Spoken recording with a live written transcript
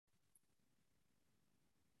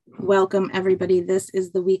Welcome, everybody. This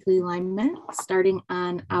is the weekly alignment starting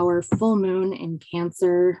on our full moon in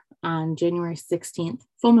Cancer on January 16th.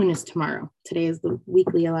 Full moon is tomorrow. Today is the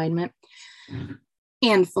weekly alignment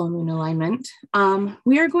and full moon alignment.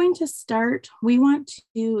 We are going to start. We want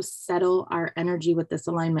to settle our energy with this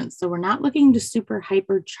alignment. So we're not looking to super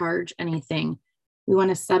hypercharge anything. We want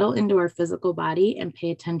to settle into our physical body and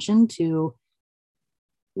pay attention to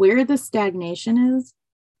where the stagnation is,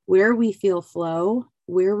 where we feel flow,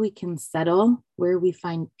 where we can settle, where we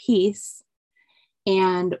find peace,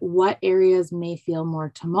 and what areas may feel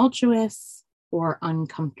more tumultuous or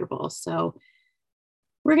uncomfortable. So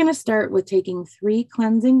we're going to start with taking 3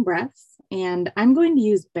 cleansing breaths, and I'm going to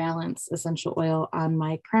use Balance essential oil on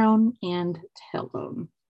my crown and tailbone.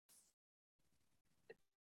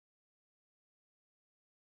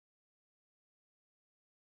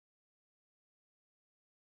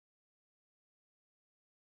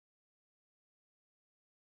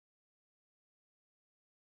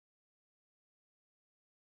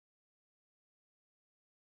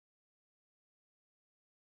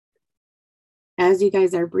 As you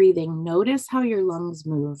guys are breathing, notice how your lungs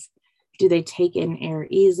move. Do they take in air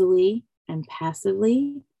easily and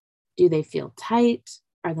passively? Do they feel tight?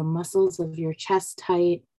 Are the muscles of your chest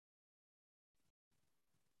tight?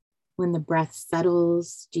 When the breath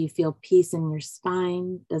settles, do you feel peace in your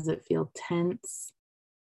spine? Does it feel tense?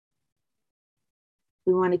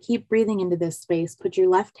 We want to keep breathing into this space. Put your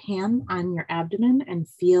left hand on your abdomen and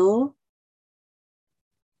feel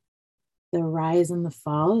the rise and the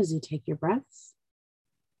fall as you take your breaths.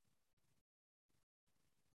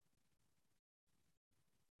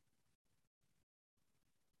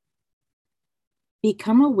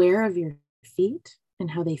 Become aware of your feet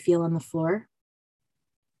and how they feel on the floor.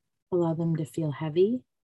 Allow them to feel heavy.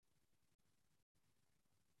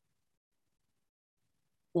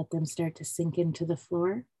 Let them start to sink into the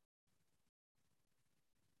floor.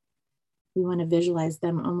 We want to visualize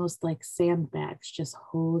them almost like sandbags, just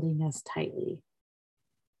holding us tightly.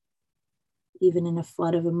 Even in a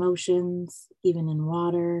flood of emotions, even in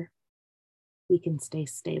water, we can stay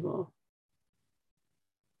stable.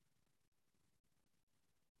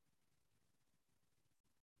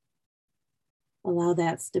 Allow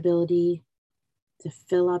that stability to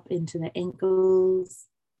fill up into the ankles,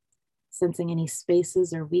 sensing any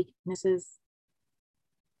spaces or weaknesses,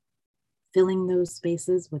 filling those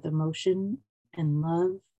spaces with emotion and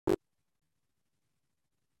love.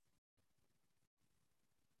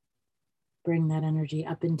 Bring that energy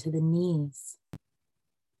up into the knees. A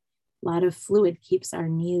lot of fluid keeps our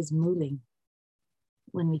knees moving.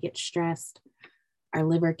 When we get stressed, our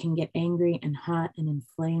liver can get angry and hot and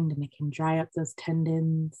inflamed, and it can dry up those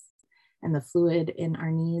tendons and the fluid in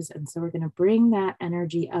our knees. And so we're going to bring that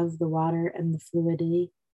energy of the water and the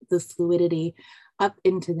fluidity up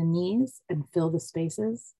into the knees and fill the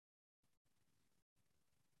spaces.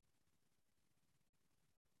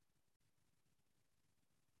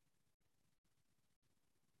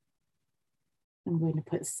 I'm going to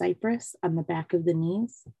put cypress on the back of the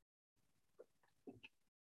knees.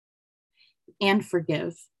 And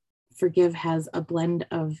Forgive. Forgive has a blend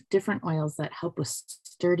of different oils that help with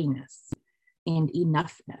sturdiness and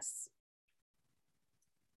enoughness,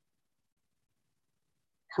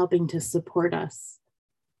 helping to support us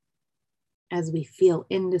as we feel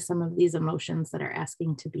into some of these emotions that are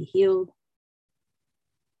asking to be healed.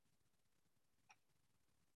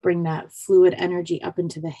 Bring that fluid energy up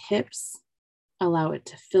into the hips. Allow it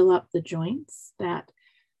to fill up the joints that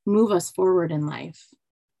move us forward in life.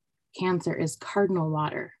 Cancer is cardinal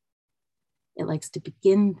water. It likes to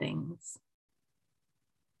begin things.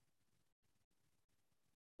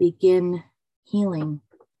 Begin healing.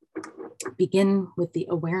 Begin with the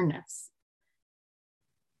awareness.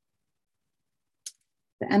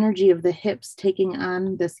 The energy of the hips taking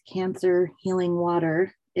on this Cancer healing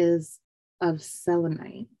water is of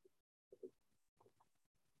selenite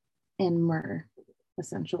and myrrh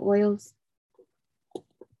essential oils.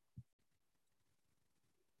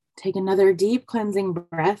 Take another deep cleansing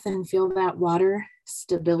breath and feel that water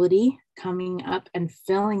stability coming up and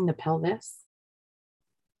filling the pelvis,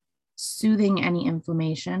 soothing any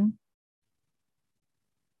inflammation.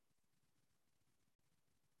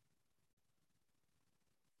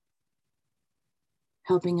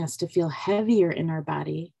 Helping us to feel heavier in our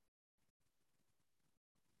body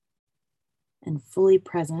and fully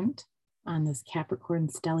present on this Capricorn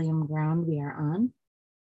stellium ground we are on.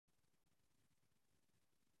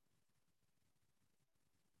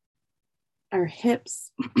 Our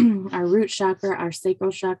hips, our root chakra, our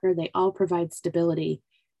sacral chakra, they all provide stability.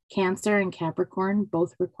 Cancer and Capricorn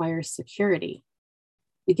both require security.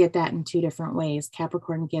 We get that in two different ways.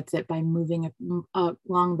 Capricorn gets it by moving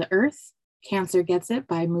along the earth. Cancer gets it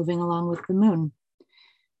by moving along with the moon.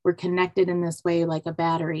 We're connected in this way like a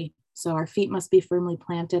battery. So our feet must be firmly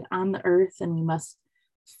planted on the earth, and we must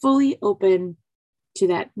fully open to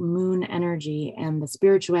that moon energy and the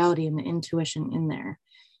spirituality and the intuition in there.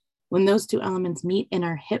 When those two elements meet in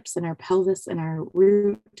our hips and our pelvis and our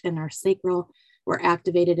root and our sacral, we're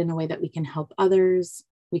activated in a way that we can help others.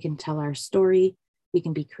 We can tell our story. We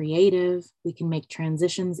can be creative. We can make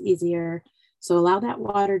transitions easier. So allow that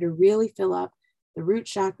water to really fill up the root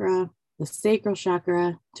chakra, the sacral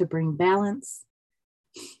chakra, to bring balance.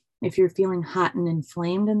 If you're feeling hot and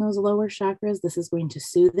inflamed in those lower chakras, this is going to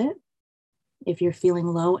soothe it. If you're feeling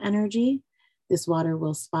low energy, this water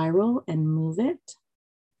will spiral and move it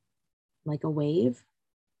like a wave.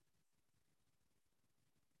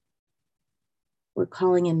 We're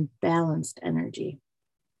calling in balanced energy.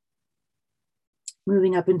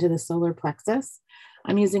 Moving up into the solar plexus,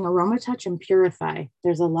 I'm using AromaTouch and Purify.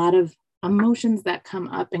 There's a lot of emotions that come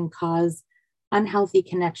up and cause unhealthy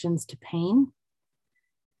connections to pain.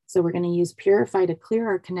 So we're going to use Purify to clear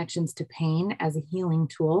our connections to pain as a healing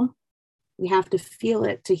tool. We have to feel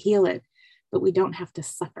it to heal it, but we don't have to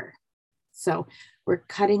suffer. So we're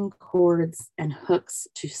cutting cords and hooks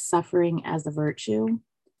to suffering as a virtue.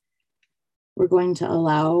 We're going to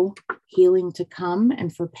allow healing to come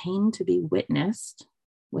and for pain to be witnessed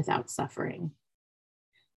without suffering.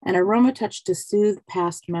 And AromaTouch to soothe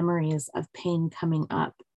past memories of pain coming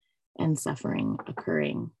up and suffering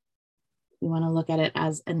occurring. We want to look at it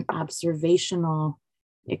as an observational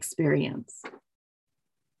experience.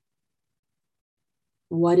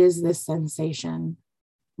 What is this sensation?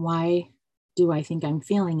 Why do I think I'm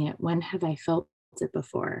feeling it? When have I felt it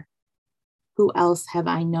before? Who else have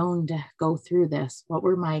I known to go through this? What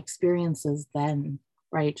were my experiences then,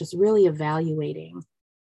 right? Just really evaluating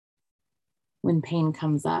when pain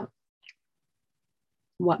comes up.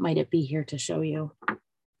 What might it be here to show you?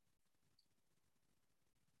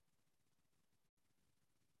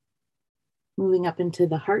 Moving up into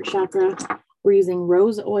the heart chakra, we're using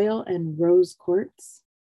rose oil and rose quartz.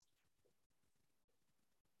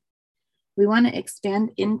 We want to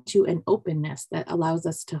expand into an openness that allows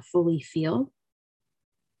us to fully feel.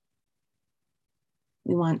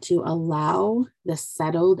 We want to allow the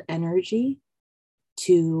settled energy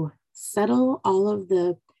to settle all of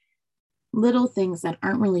the little things that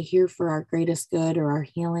aren't really here for our greatest good or our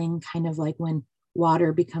healing, kind of like when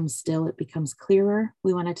water becomes still, it becomes clearer.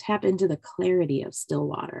 We want to tap into the clarity of still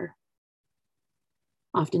water.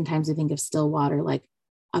 Oftentimes we think of still water like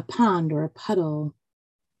a pond or a puddle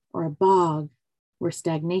or a bog where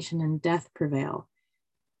stagnation and death prevail.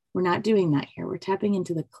 We're not doing that here. We're tapping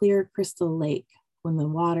into the clear crystal lake. When the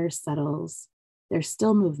water settles, there's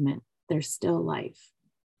still movement, there's still life,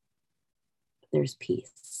 there's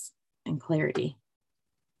peace and clarity.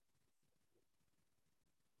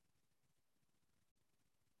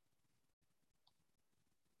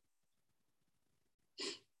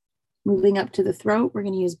 Moving up to the throat, we're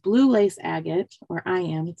going to use blue lace agate, or I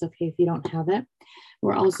am. It's okay if you don't have it.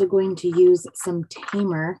 We're also going to use some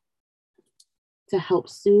tamer to help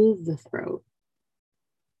soothe the throat.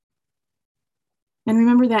 And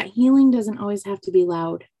remember that healing doesn't always have to be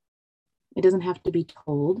loud. It doesn't have to be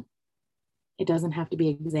told. It doesn't have to be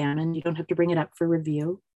examined. You don't have to bring it up for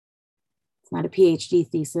review. It's not a PhD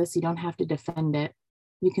thesis. You don't have to defend it.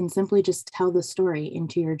 You can simply just tell the story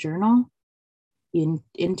into your journal,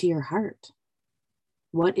 into your heart.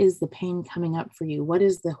 What is the pain coming up for you? What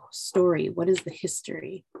is the story? What is the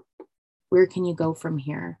history? Where can you go from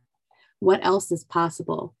here? What else is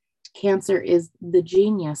possible? Cancer is the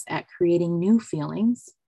genius at creating new feelings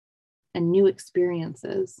and new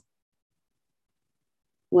experiences.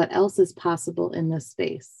 What else is possible in this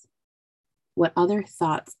space? What other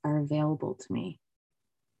thoughts are available to me?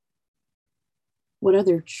 What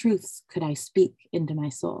other truths could I speak into my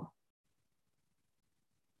soul?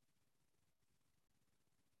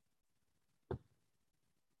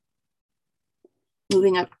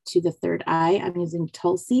 Moving up to the third eye, I'm using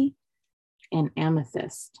Tulsi and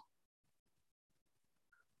amethyst.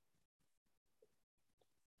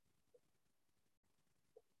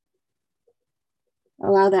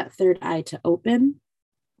 Allow that third eye to open.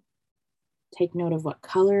 Take note of what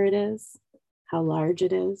color it is, how large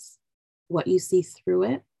it is, what you see through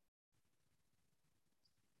it.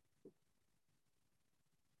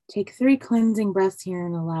 Take 3 cleansing breaths here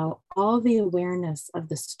and allow all the awareness of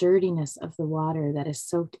the sturdiness of the water that is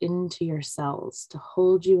soaked into your cells to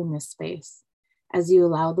hold you in this space as you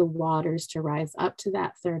allow the waters to rise up to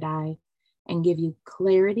that third eye and give you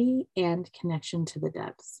clarity and connection to the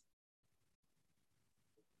depths.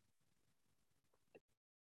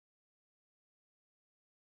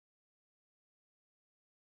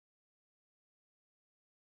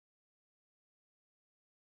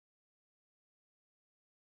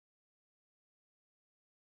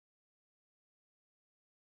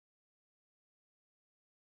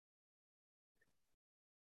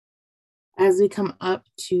 As we come up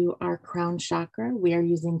to our crown chakra, we are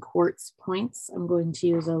using quartz points. I'm going to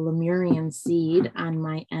use a Lemurian seed on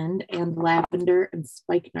my end and lavender and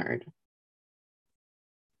spikenard.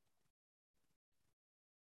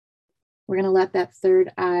 We're going to let that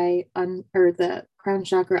third eye or the crown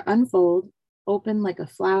chakra unfold, open like a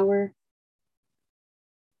flower.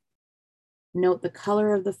 Note the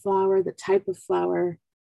color of the flower, the type of flower.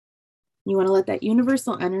 You want to let that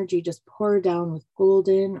universal energy just pour down with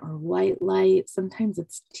golden or white light. Sometimes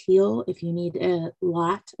it's teal if you need a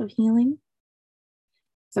lot of healing.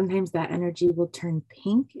 Sometimes that energy will turn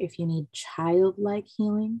pink if you need childlike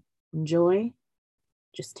healing and joy.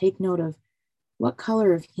 Just take note of what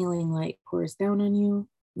color of healing light pours down on you.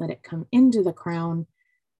 Let it come into the crown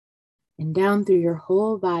and down through your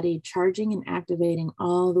whole body, charging and activating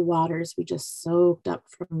all the waters we just soaked up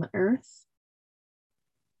from the earth.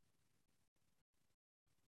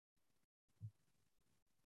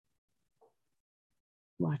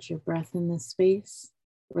 Watch your breath in this space.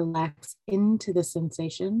 Relax into the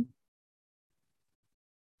sensation.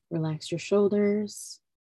 Relax your shoulders.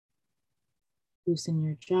 Loosen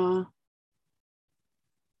your jaw.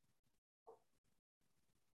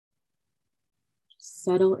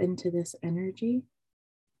 Settle into this energy.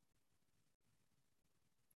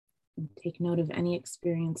 And take note of any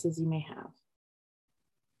experiences you may have.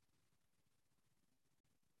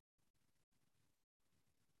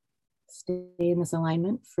 Stay in this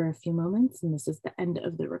alignment for a few moments, and this is the end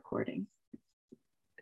of the recording.